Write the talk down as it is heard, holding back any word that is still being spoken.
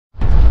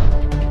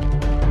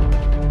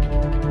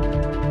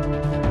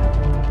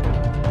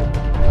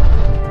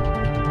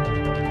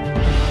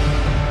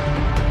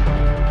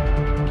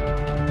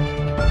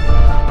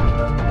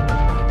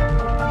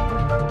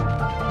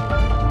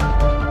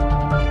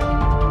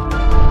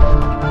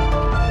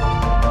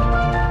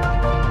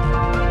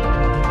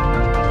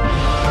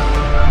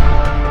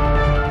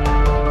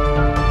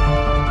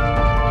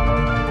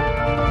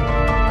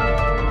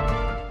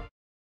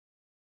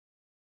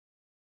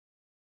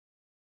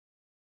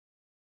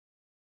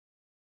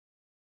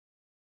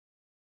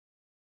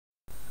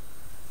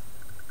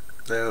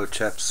Hello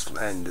chaps,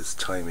 and it's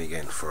time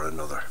again for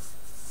another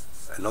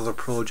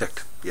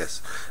project.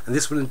 Yes, and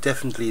this one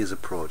definitely is a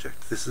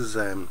project. This is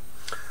a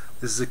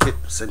kit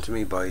sent to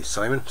me by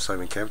Simon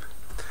Kemp,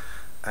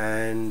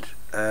 and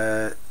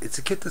it's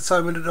a kit that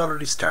Simon had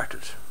already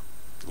started.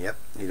 Yep,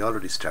 he'd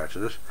already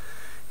started it.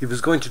 He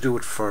was going to do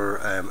it for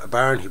a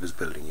barn he was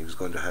building. He was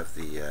going to have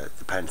the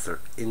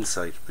Panther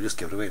inside. We just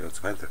give it away. No, it's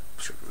a Panther.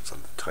 Sure, it's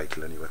on the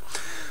title anyway.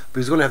 But he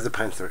was going to have the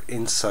Panther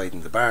inside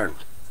in the barn,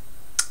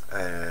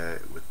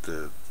 with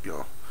the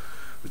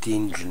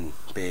engine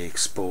bay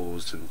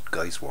exposed and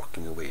guys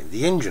working away in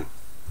the engine.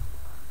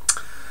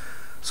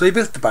 So he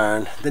built the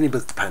barn, then he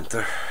built the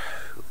Panther.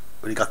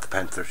 Well, he got the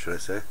Panther, should I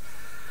say?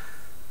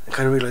 And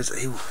kind of realised,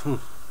 hey, it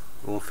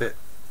won't fit.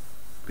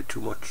 A bit too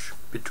much, a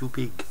bit too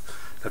big.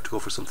 Have to go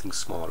for something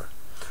smaller.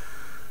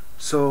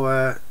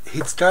 So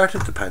he'd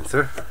started the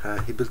Panther.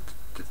 He built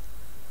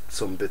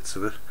some bits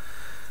of it,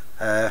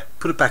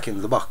 put it back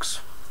into the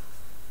box,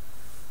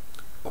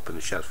 up on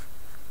the shelf.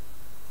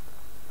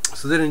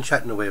 So then, in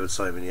chatting away with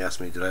Simon, he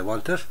asked me, did I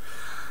want it?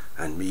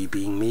 And me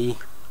being me,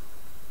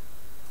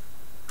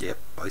 yep,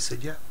 I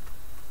said yeah.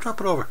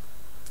 Drop it over,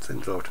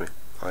 send it over to me.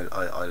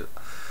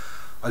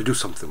 I'll do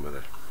something with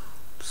it.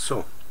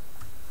 So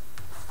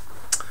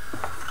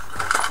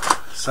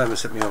Simon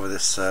sent me over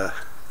this.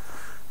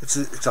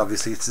 It's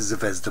obviously a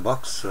Zvezda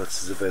box, so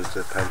it's a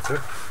Zvezda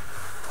Panther,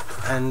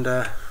 and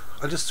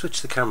I'll just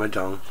switch the camera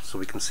down so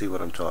we can see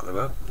what I'm talking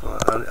about.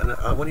 And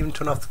I won't even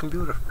turn off the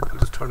computer. I'll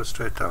just turn it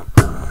straight down.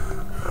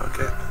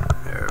 Okay,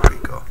 there we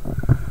go.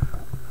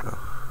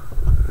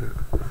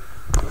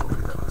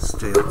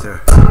 Stay up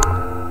there.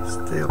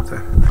 Stay up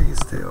there. Please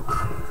stay up.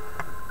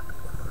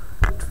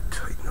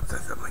 Tighten up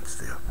that might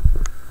stay up.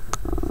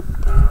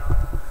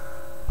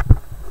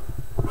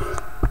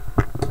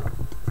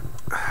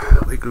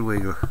 Wiggle,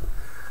 wiggle.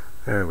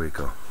 There we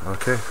go.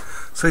 Okay,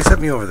 so he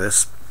sent me over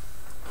this,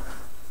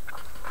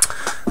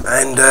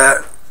 and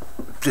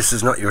this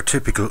is not your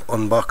typical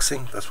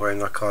unboxing. That's why I'm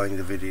not calling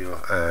the video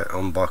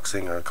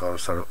unboxing. I'll call it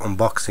sort of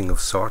unboxing of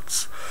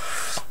sorts.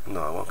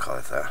 No, I won't call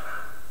it that.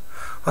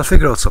 I'll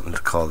figure out something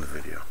to call the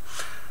video.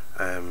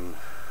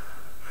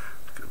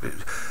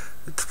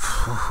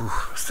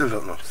 Still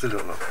don't know.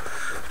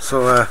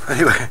 So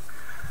anyway,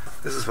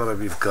 this is what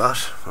we've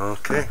got.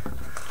 Okay,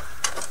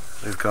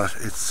 we've got,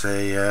 it's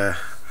a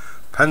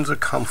Panzer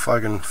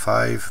Kpfw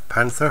 5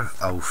 Panther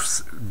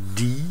Aus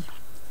D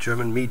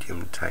German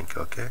medium tank.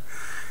 Okay,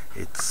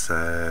 it's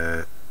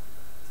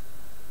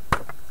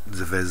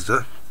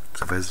Zvezda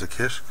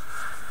kit.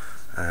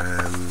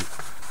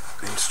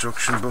 The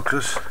instruction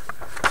booklet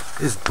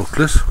is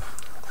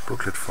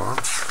booklet form.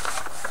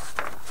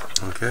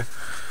 Okay,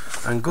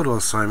 and good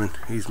old Simon,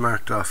 he's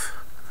marked off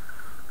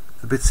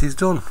the bits he's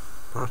done.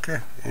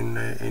 Okay, in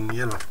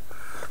yellow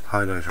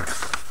highlighter.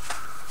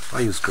 I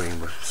used green,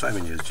 but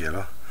Simon used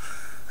yellow,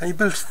 and he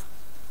built,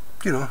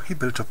 he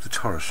built up the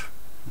turret,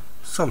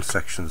 some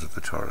sections of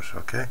the turret.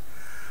 Okay,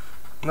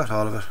 not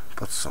all of it,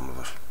 but some of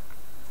it.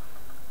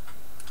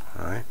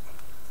 Alright,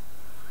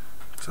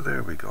 so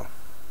there we go.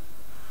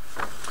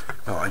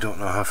 Now, I don't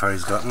know how far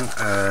he's gotten.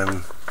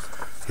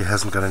 He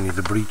hasn't got any of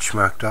the breech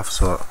marked off,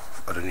 so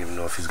I don't even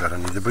know if he's got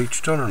any of the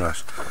breech done or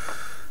not.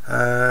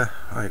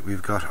 Right,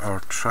 we've got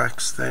our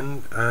tracks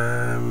then.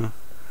 Are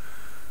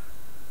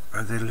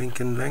they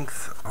Lincoln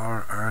length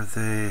or are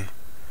they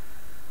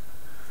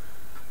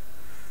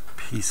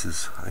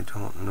pieces? I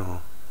don't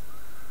know.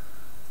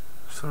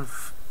 Sort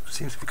of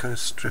seems to be kind of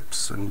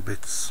strips and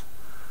bits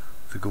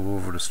that go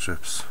over the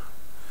strips.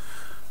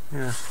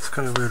 Yeah, it's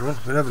kind of a weird one.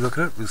 We'll have a look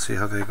at it. We'll see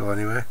how they go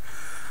anyway.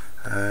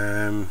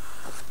 Then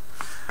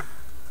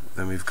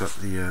we've got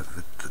the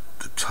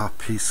top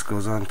piece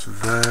goes onto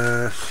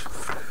that.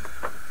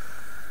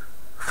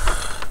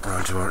 We're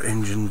onto our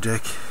engine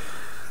deck.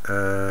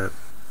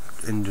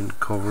 Engine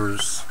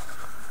covers.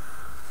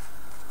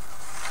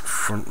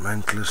 Front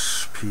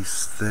mantlet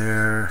piece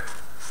there.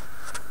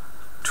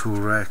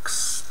 Tool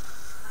racks.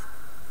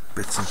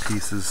 Bits and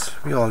pieces.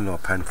 We all know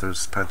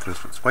Panthers.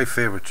 It's my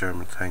favourite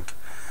German tank.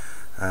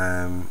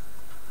 Yeah,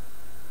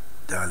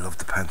 I loved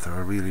the Panther. I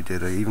really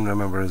did. I even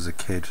remember as a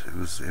kid, it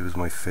was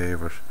my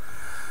favourite.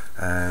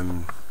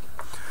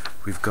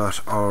 We've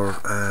got our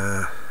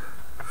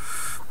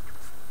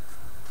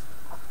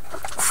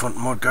front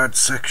mudguard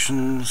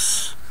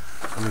sections,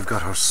 and we've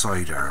got our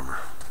side armour.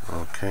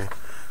 Okay,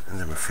 and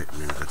then we're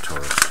fitting into the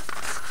turret,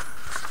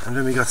 and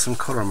then we got some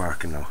colour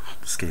marking now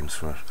schemes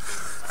for it.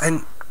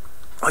 And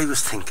I've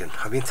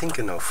been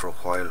thinking now for a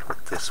while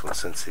with this one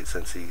since he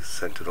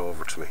sent it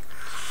over to me.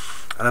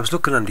 And I was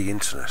looking on the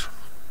internet,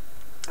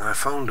 and I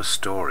found a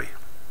story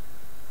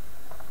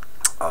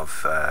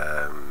of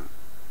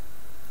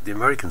the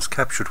Americans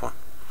captured one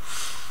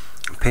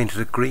and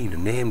painted it green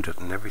and named it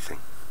and everything.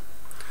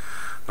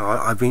 Now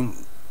I've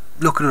been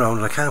looking around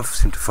and I can't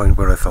seem to find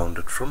where I found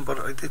it from, but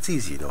it's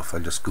easy enough. I'll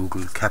just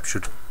Google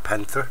captured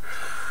Panther.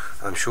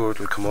 I'm sure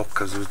it'll come up,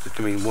 because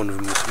one of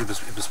them it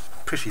was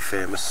pretty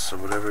famous or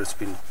whatever. It's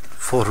been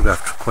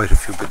photographed quite a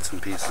few bits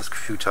and pieces a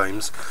few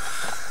times.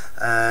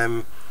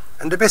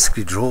 And they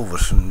basically drove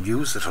it and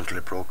used it until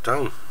it broke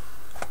down.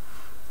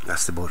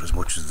 That's about as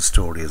much as the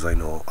story as I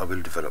know. I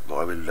will develop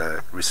more. I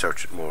will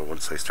research it more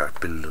once I start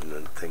building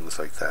and things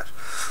like that.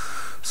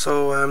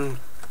 So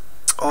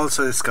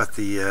also it's got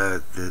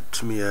the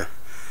Tamiya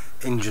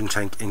engine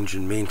tank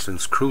engine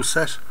maintenance crew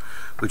set,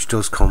 which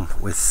does come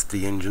with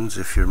the engines.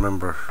 If you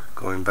remember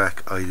going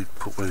back, I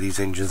put one of these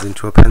engines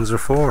into a Panther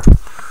 4,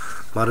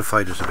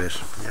 modified it a bit,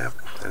 yeah,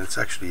 and it's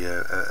actually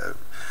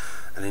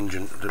an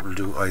engine that will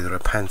do either a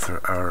Panther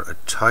or a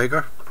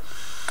Tiger,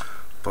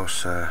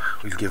 but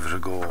we'll give it a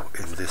go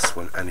in this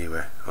one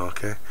anyway.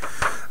 Okay,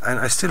 and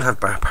I still have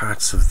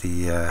parts of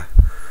the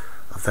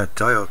of that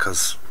dial,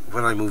 because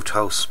when I moved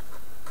house,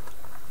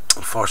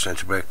 unfortunately I had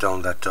to break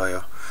down that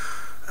dial,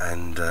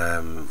 and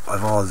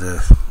I've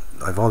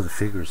all the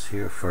figures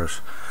here for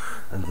it,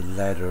 and the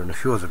ladder and a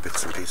few other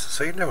bits and pieces,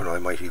 so you never know, I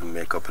might even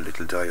make up a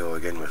little dial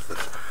again with it.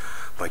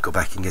 Might go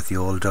back and get the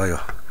old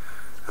dial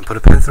and put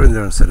a Panther in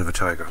there instead of a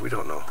Tiger. We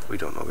don't know,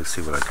 we'll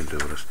see what I can do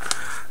with it.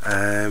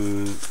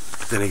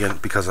 Then again,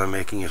 because I'm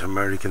making it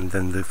American,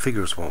 then the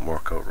figures won't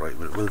work out right,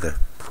 will they?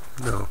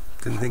 No,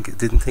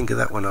 didn't think of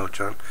that one out,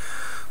 John.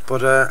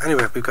 But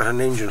anyway, we've got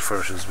an engine for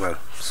it as well.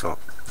 So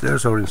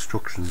there's our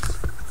instructions.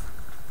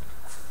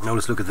 Now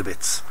let's look at the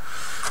bits.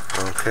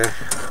 Okay,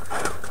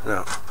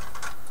 now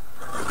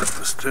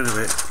straight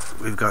away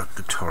we've got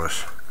the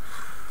turret.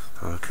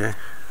 Okay,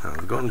 now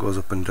the gun goes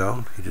up and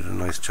down. He did a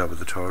nice job with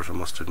the turret, I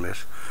must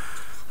admit.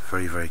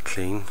 Very, very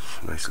clean,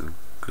 nice little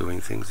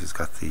gluing things. He's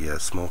got the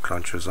smoke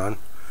launchers on.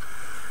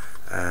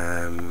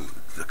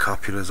 The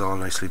copula is all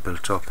nicely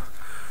built up,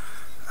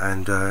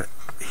 and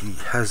he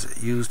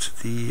has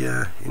used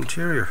the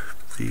interior,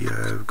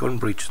 the gun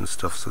breech and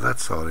stuff, so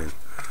that's all in.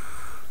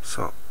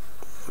 So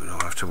we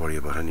don't have to worry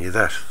about any of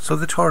that. So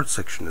the turret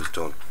section is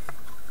done.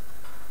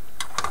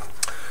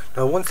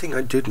 Now one thing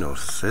I did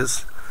notice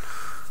is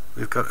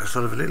we've got a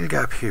sort of a little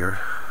gap here,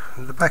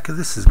 and the back of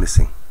this is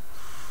missing.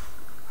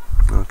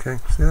 Okay,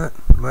 see that?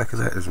 The back of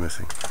that is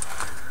missing.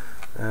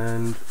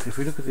 And if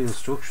we look at the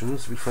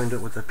instructions, we'll find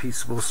out what that piece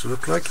is supposed to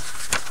look like.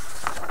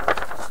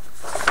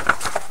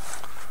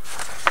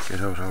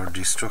 Get out our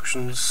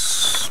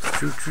instructions.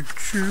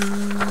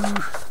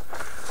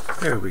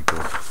 There we go.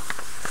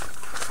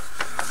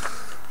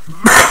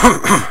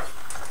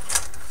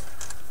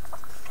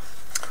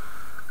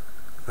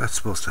 That's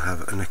supposed to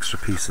have an extra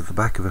piece at the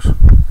back of it.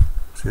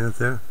 See that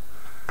there?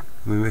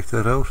 Can we make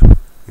that out?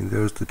 And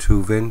there's the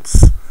two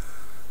vents,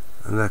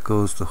 and that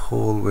goes the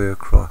whole way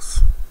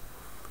across.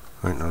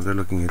 Right, now they're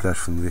looking at that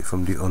from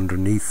the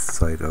underneath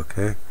side,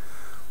 okay?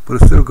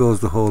 But it still goes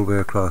the whole way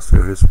across.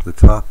 There it is from the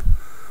top.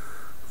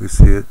 We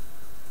see it.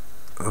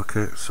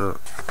 Okay, so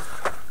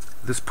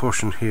this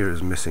portion here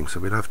is missing, so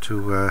we'll have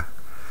to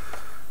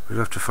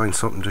find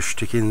something to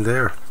stick in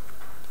there.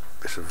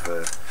 Bit of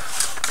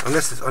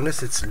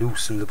unless it's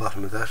loose in the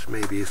bottom of that,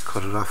 maybe it's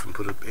cut it off and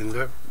put it in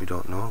there. We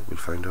don't know. We'll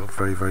find out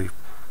very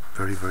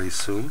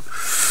soon.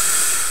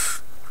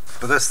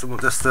 But that's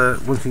the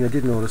one thing I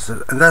did notice,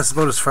 and that's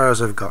about as far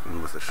as I've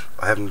gotten with it.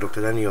 I haven't looked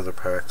at any other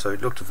parts. So I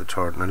looked at the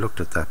turret and I looked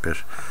at that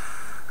bit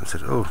and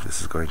said, oh, this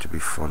is going to be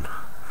fun.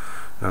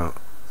 Now,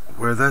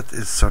 where that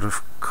is sort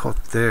of cut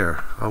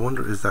there, I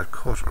wonder, is that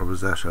cut or was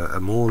that a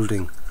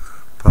moulding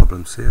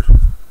problem? See it?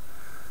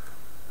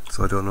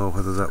 So I don't know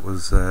whether that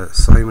was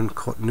Simon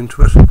cutting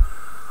into it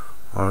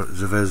or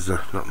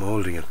Zvezda not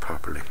moulding it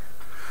properly,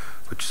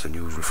 which is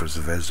unusual for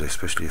Zvezda,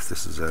 especially if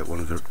this is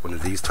one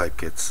of these type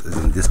kits is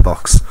in this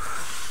box.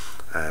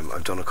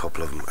 I've done a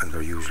couple of them and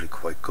they're usually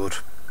quite good.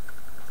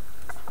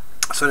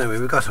 So anyway,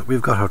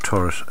 we've got our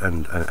turret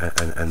and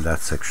that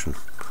section.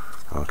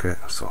 Okay,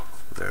 so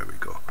there we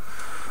go.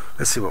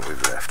 Let's see what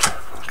we've left.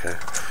 Okay,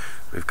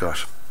 we've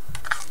got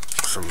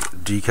some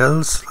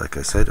decals. Like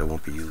I said, I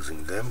won't be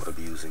using them. I'll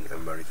be using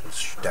American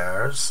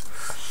stars.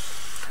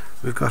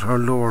 We've got our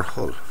lower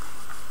hull.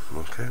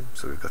 Okay,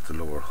 so we've got the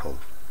lower hull.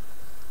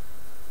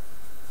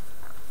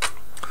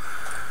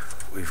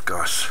 We've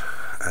got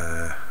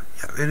yeah,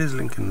 it is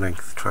Lincoln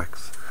length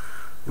tracks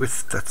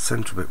with that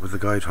centre bit with the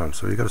guide horn.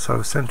 So we've got a sort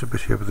of centre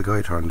bit here with the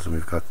guide horns, and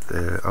we've got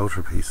the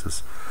outer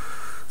pieces,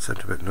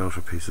 centre bit and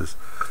outer pieces.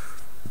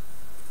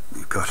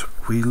 We've got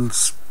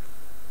wheels,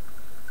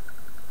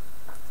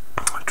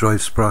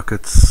 drive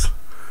sprockets,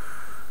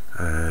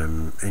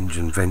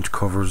 engine vent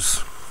covers.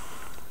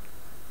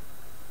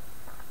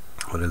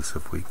 What else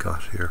have we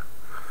got here?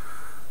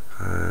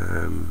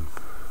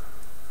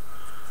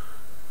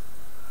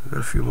 We've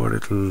got a few more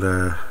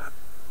little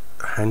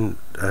hand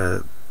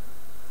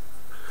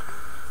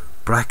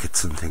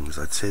brackets and things.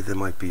 I'd say they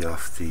might be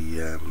off the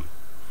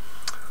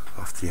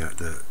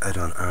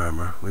add-on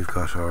armour. We've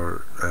got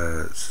our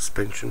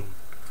suspension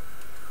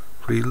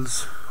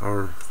wheels,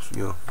 or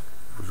you know,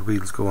 the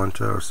wheels go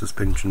onto our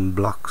suspension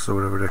blocks or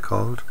whatever they're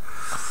called.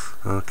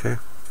 Okay.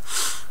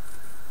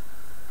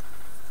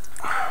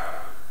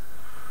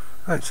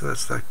 Right, so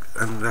that's that,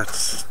 and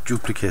that's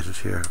duplicated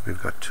here.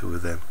 We've got two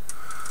of them,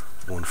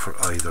 one for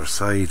either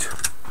side,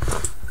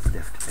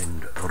 left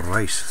and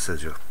right,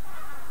 says you.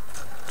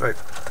 Right,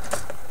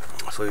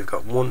 so you've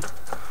got 1,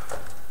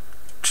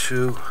 2,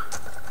 2,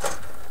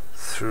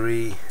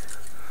 3,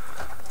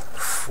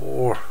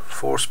 4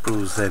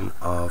 sprues then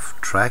of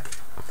track.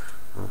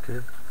 Okay,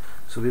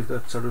 so we've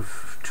got sort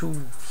of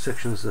 2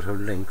 sections that are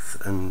length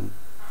and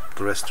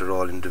the rest are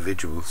all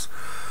individuals.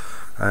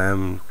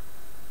 They're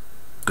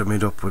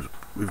made up with,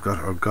 we've got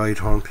our guide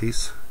horn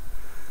piece,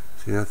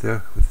 see that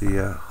there, with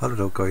the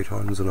hollowed out guide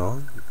horns and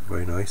all,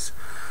 very nice.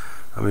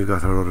 And we've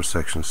got our other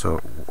section,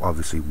 so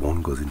obviously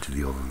one goes into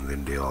the other and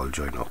then they all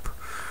join up.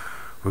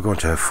 We're going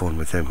to have fun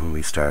with them when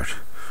we start.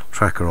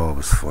 Track are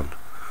always fun.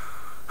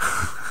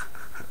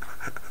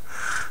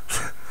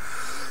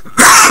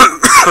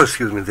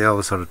 Excuse me, they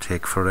always sort of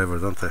take forever,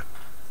 don't they?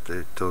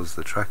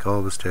 The track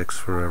always takes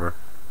forever.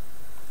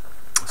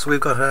 So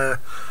we've got a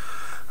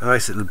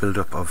nice little build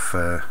up of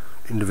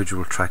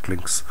individual track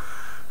links,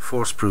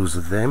 4 sprues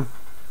of them.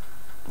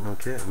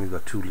 Okay, and we've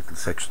got 2 little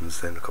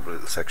sections then, a couple of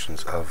little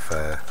sections of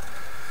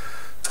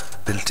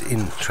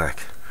built-in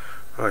track.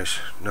 Right,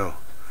 now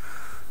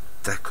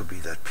that could be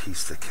that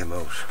piece that came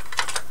out.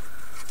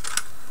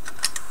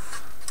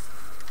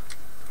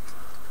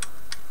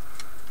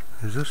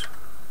 Is it?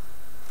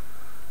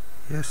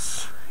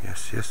 Yes,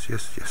 yes, yes,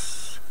 yes,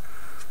 yes.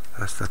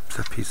 That's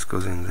that piece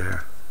goes in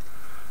there.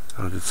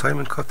 Now, did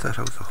Simon cut that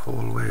out the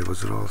whole way?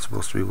 Was it all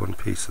supposed to be one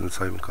piece and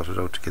Simon cut it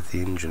out to get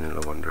the engine in,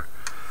 I wonder?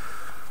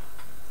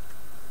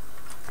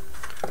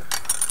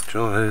 Do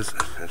you know what it is?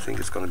 I think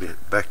it's going to be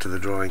back to the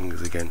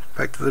drawings again.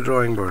 Back to the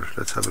drawing board.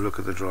 Let's have a look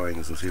at the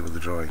drawings and see what the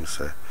drawings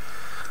say.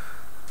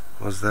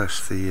 Was that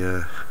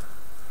the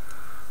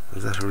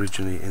was that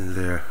originally in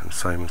there and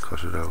Simon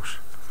cut it out?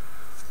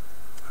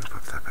 I'll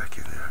pop that back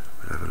in there.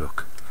 We'll have a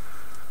look.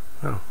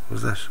 No,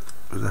 was that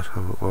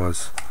how it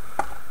was?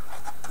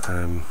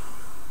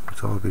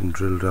 It's all been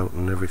drilled out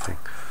and everything.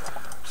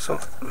 So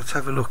let's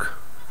have a look.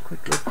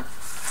 Quick look.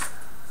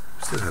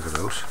 Still have it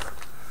out.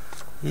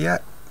 Yeah,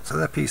 so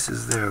that piece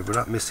is there. We're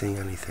not missing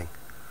anything.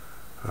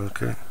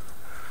 Okay.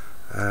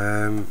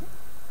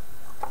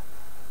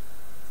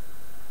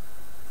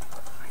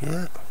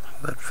 Yeah,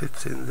 that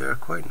fits in there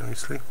quite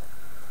nicely.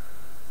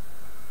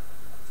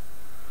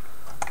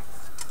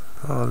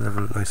 All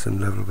level, nice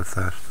and level with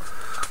that.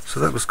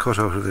 So that was cut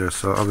out of there.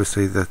 So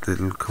obviously that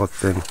little cut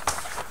then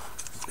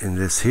in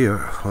this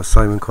here was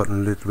Simon cutting a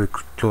little bit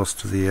close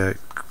to the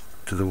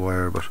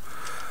wire, but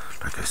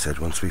like I said,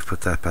 once we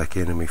put that back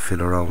in and we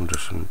fill around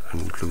it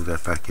and glue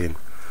that back in,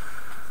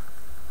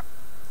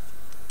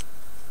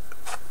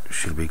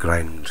 she'll be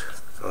grand.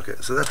 Okay,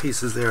 so that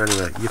piece is there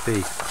anyway.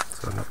 Yippee!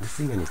 So I'm not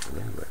missing anything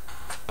anyway.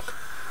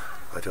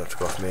 I don't have to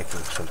go off making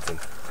something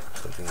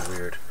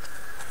weird.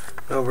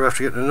 Now we're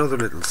after getting another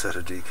little set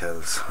of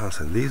decals.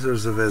 Awesome. These are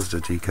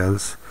Zvezda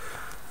decals.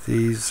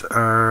 These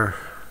are,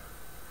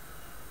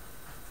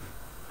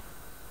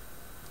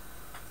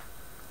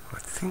 I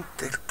think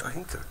they're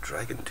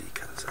dragon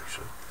decals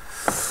actually.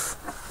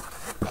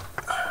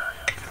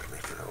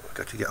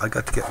 I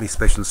got to get me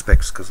special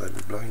specs because I'm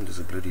blind as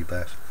a bloody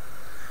bat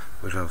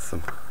without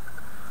them.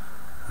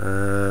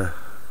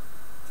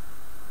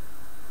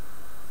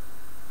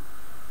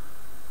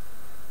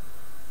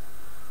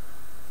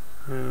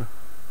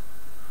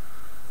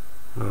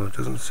 No, it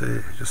doesn't say,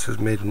 it just says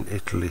made in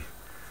Italy.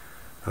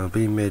 Now,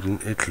 being made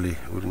in Italy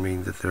would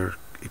mean that they're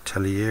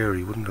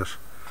Italieri, wouldn't it?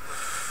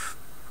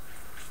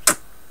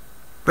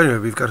 But anyway,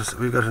 we've got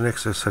an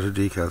extra set of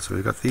decals. So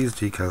we've got these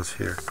decals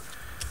here,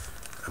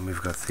 and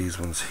we've got these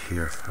ones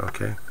here.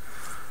 Okay,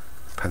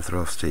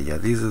 Panther steel. Yeah,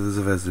 these are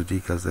the Zvezda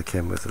decals that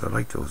came with it. I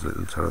like those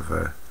little sort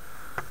of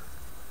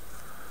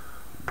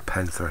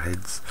Panther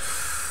heads.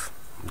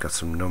 We've got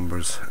some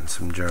numbers and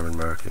some German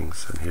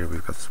markings, and here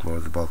we've got some more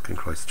of the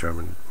Balkenkreuz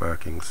German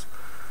markings,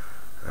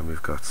 and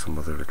we've got some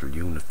other little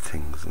unit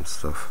things and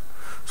stuff.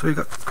 So we've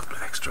got a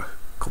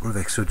couple of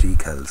extra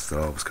decals that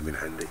always come in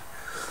handy.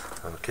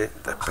 Okay,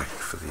 that back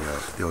for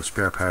the old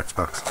spare parts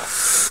box.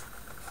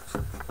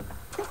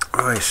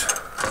 Right,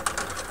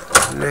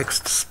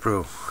 next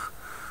sprue.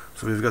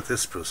 So we've got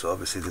this sprue. So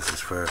obviously this is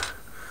where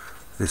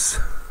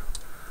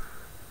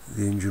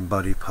the engine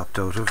body popped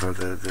out of, or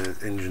the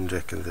engine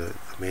deck and the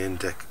main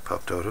deck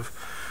popped out of.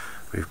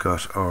 We've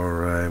got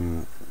our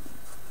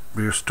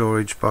rear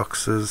storage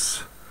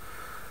boxes.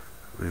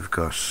 We've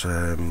got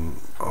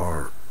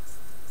our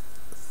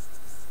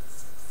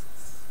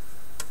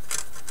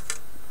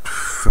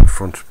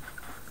front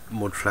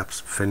mud flaps,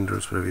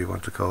 fenders, whatever you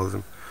want to call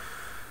them.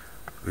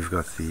 We've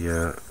got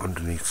the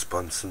underneath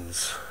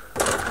sponsons,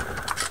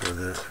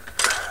 the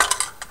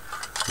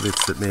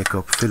bits that make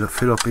up,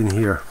 fill up in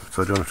here,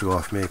 so I don't have to go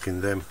off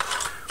making them,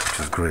 which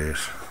is great.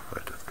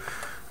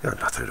 Yeah,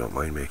 not that I don't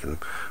mind making them.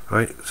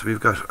 Right, so we've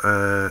got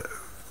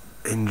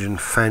engine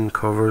fan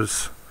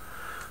covers,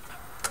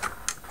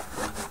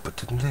 but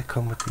didn't they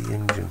come with the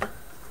engine?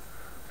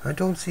 I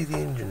don't see the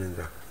engine in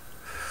there.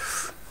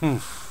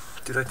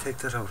 Did I take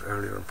that out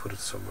earlier and put it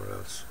somewhere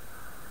else?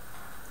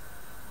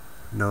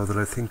 Now that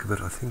I think of it,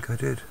 I think I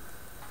did.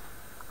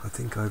 I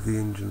think I have the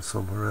engine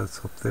somewhere else,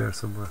 up there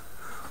somewhere,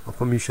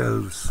 up on my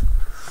shelves.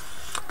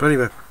 But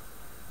anyway,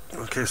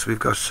 okay, so we've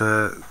got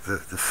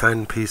the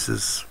fan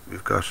pieces.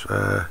 We've got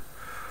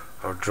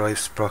our drive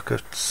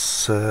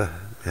sprockets. We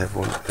have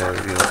one there.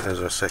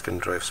 There's our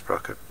second drive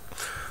sprocket.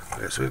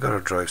 Okay, so we've got our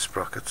drive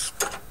sprockets,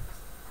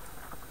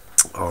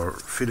 our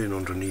filling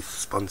underneath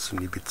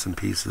sponsony bits and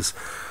pieces,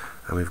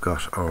 and we've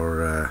got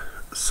our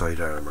side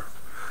armour.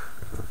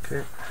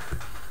 Okay.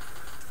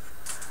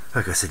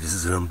 Like I said, this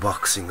is an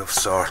unboxing of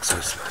sorts.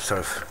 It's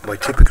sort of my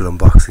typical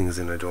unboxing, as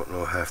in I don't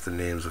know half the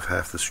names of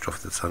half the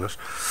stuff that's on it.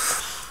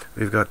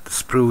 We've got the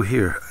sprue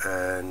here,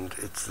 and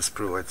it's the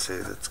sprue, I'd say,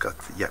 that's got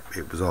the, yep,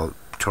 it was all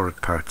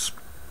turret parts,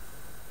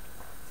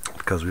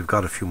 because we've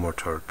got a few more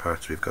turret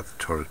parts. We've got the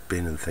turret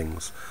bin and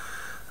things.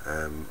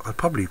 I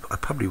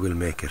probably will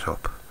make it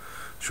up.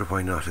 Sure,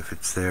 why not? If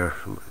it's there,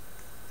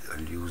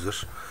 I'll use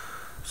it.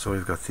 So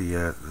we've got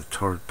the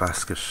turret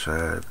basket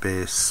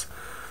base.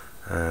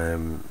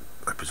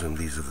 I presume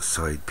these are the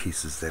side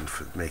pieces then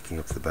for making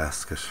up the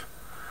basket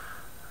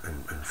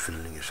and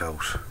filling it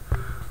out.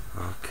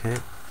 Okay.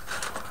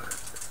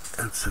 What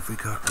else have we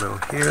got now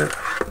here?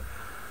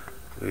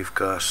 We've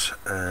got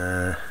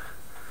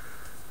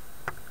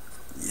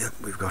yep,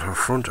 we've got our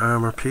front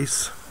armour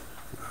piece.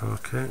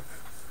 Okay.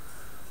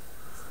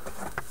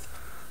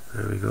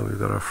 There we go, we've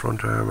got our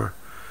front armour,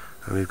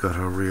 and we've got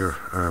our rear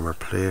armour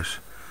plate.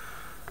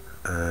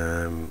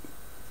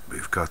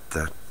 We've got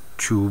that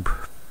tube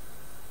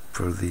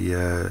for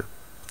the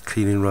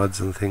cleaning rods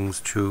and things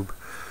tube.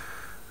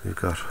 We've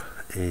got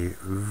a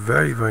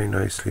very, very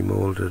nicely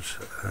moulded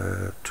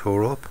tow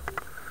rope.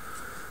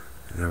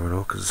 You never know,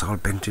 because it's all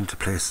bent into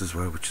place as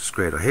well, which is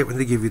great. I hate when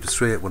they give you the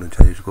straight one and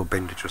tell you to go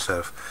bend it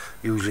yourself.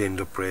 Usually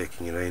end up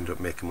breaking, and I end up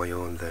making my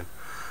own then.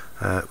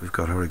 We've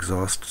got our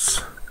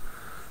exhausts.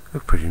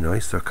 Look pretty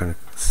nice. They're kind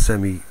of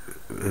semi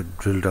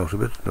drilled out a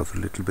bit. Another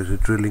little bit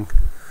of drilling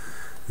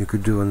you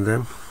could do on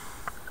them,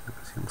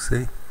 as you can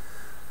see.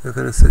 They're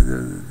kind of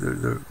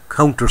they're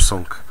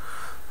countersunk,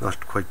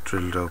 not quite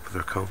drilled out, but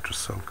they're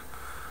countersunk.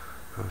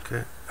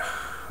 Okay.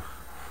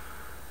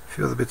 A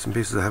few other bits and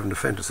pieces I haven't the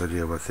faintest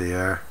idea what they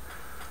are,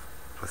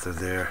 but they're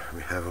there.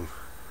 We have them.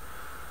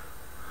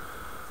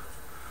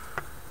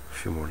 A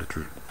few more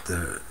little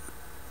the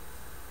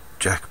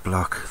jack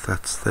block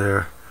that's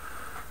there.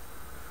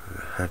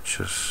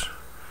 Hatchet,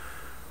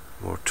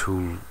 more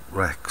tool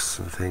racks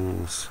and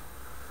things.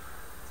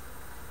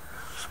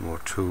 Some more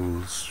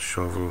tools,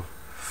 shovel,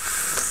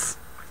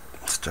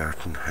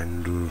 starting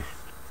handle,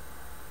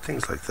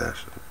 things like that.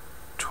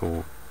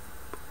 Tow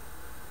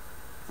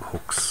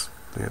hooks,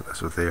 yeah,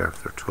 that's what they are.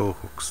 They're tow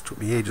hooks. Took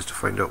me ages to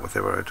find out what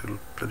they were. I did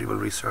bloody well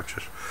research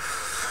it.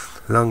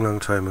 Long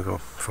time ago,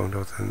 found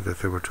out then that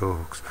they were tow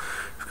hooks.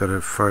 We've got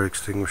a fire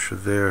extinguisher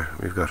there.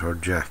 We've got our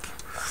jack.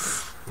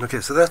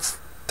 Okay, so that's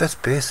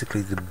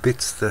basically the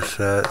bits that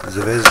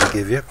Zvezda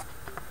give you.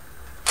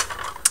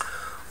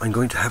 I'm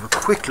going to have a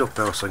quick look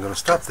now, so I'm going to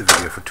stop the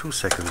video for 2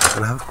 seconds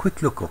and have a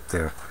quick look up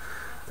there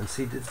and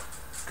see did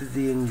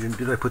the engine,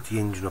 did I put the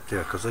engine up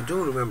there? Because I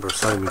do remember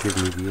Simon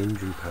giving me the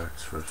engine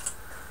parts for it.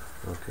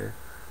 Okay,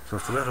 so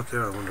if they're not up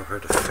there, I wonder where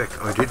the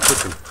feck I did put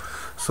them.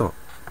 So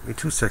in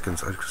 2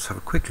 seconds I'll just have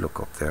a quick look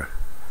up there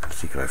and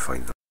see can I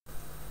find them.